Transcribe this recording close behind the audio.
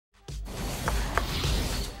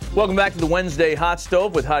Welcome back to the Wednesday Hot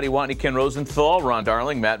Stove with Heidi Watney, Ken Rosenthal, Ron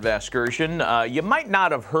Darling, Matt Vasgersian. You might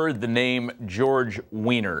not have heard the name George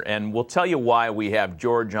Weiner, and we'll tell you why we have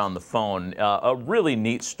George on the phone. A really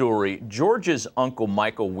neat story. George's uncle,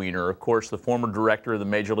 Michael Weiner, of course, the former director of the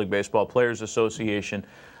Major League Baseball Players Association,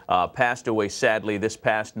 passed away sadly this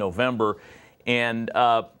past November. And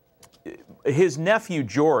his nephew,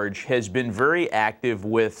 George, has been very active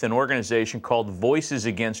with an organization called Voices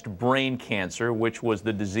Against Brain Cancer, which was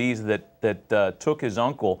the disease that took his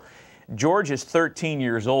uncle. George is 13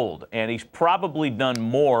 years old, and he's probably done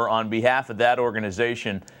more on behalf of that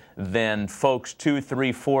organization than folks 2,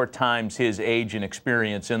 3, 4 times his age and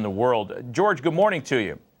experience in the world. George, good morning to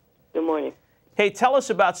you. Good morning. Hey, tell us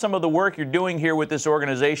about some of the work you're doing here with this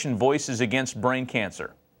organization, Voices Against Brain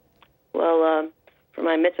Cancer. Well, for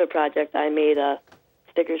my mitzvah project, I made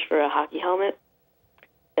stickers for a hockey helmet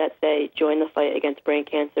that say, "Join the fight against brain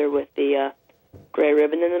cancer," with the gray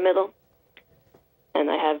ribbon in the middle. And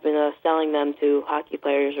I have been selling them to hockey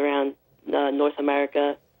players around North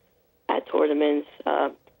America at tournaments,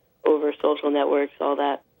 over social networks, all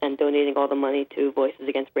that, and donating all the money to Voices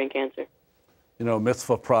Against Brain Cancer. You know,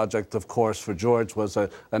 mitzvah project, of course, for George was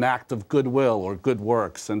an act of goodwill or good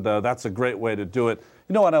works, and that's a great way to do it.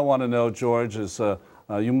 You know what I want to know, George, is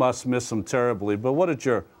you must miss him terribly, but what did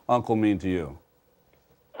your uncle mean to you?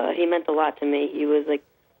 He meant a lot to me. He was like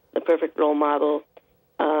the perfect role model.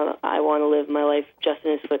 I want to live my life just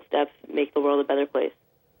in his footsteps, make the world a better place.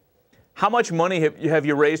 How much money have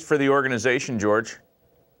you raised for the organization, George?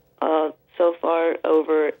 So far,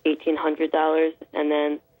 over $1,800, and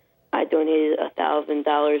then I donated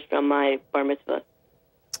 $1,000 from my bar mitzvah.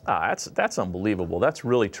 That's unbelievable. That's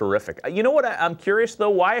really terrific. You know what? I'm curious, though.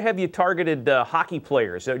 Why have you targeted hockey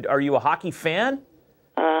players? Are you a hockey fan?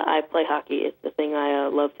 I play hockey. It's the thing I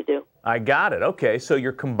love to do. I got it. Okay, so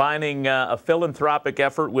you're combining a philanthropic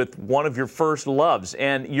effort with one of your first loves,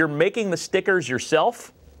 and you're making the stickers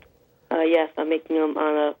yourself? Yes, I'm making them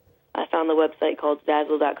on I found the website called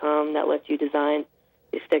Zazzle.com that lets you design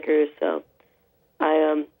the stickers. So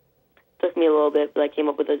took me a little bit, but I came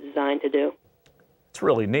up with a design to do. It's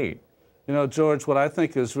really neat. You know, George, what I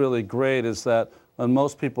think is really great is that when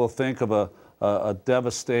most people think of a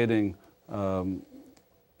devastating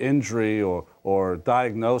injury or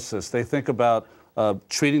diagnosis, they think about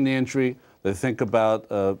treating the injury, they think about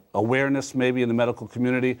awareness maybe in the medical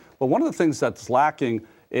community. But one of the things that's lacking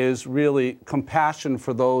is really compassion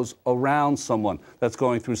for those around someone that's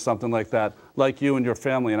going through something like that, like you and your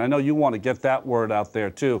family. And I know you want to get that word out there,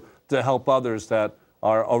 too, to help others that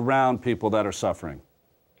are around people that are suffering.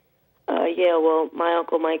 Yeah, well, my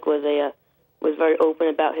Uncle Mike was very open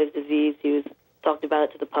about his disease. He talked about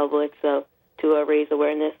it to the public, so to raise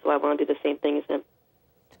awareness, so I want to do the same thing as him.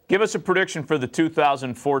 Give us a prediction for the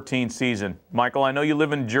 2014 season. Michael, I know you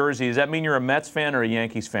live in Jersey. Does that mean you're a Mets fan or a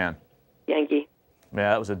Yankees fan? Yankee.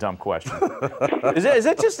 Yeah, that was a dumb question.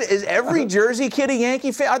 Is every Jersey kid a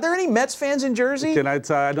Yankee fan? Are there any Mets fans in Jersey? Can I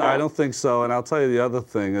tell you? I don't think so. And I'll tell you the other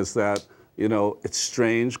thing is that, you know, it's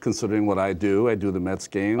strange considering what I do. I do the Mets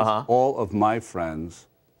games. All of my friends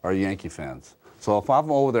are Yankee fans. So if I'm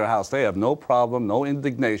over their house, they have no problem, no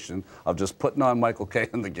indignation of just putting on Michael Kay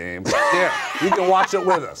in the game. Here, you can watch it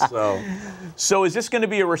with us. So is this going to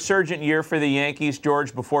be a resurgent year for the Yankees,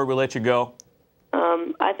 George, before we let you go?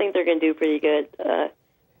 I think they're going to do pretty good.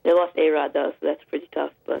 They lost A-Rod, though, so that's pretty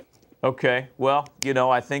tough. But okay. Well, you know,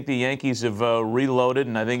 I think the Yankees have reloaded,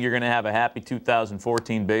 and I think you're going to have a happy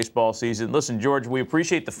 2014 baseball season. Listen, George, we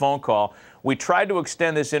appreciate the phone call. We tried to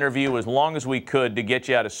extend this interview as long as we could to get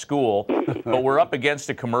you out of school, but we're up against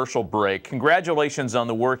a commercial break. Congratulations on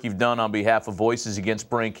the work you've done on behalf of Voices Against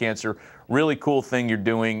Brain Cancer. Really cool thing you're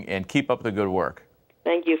doing, and keep up the good work.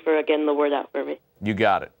 Thank you for getting the word out for me. You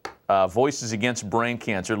got it. Voices Against Brain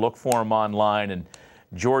Cancer. Look for them online, and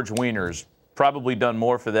George Weiner's probably done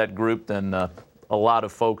more for that group than a lot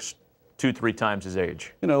of folks 2, 3 times his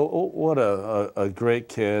age. You know, what a great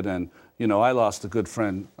kid. And, you know, I lost a good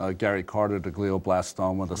friend, Gary Carter, to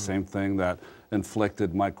glioblastoma, the same thing that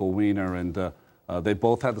inflicted Michael Weiner. And they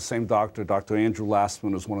both had the same doctor. Dr. Andrew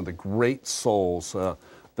Lastman was one of the great souls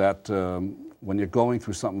that when you're going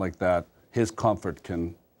through something like that, his comfort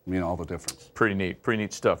can mean all the difference. Pretty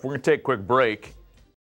neat stuff. We're going to take a quick break.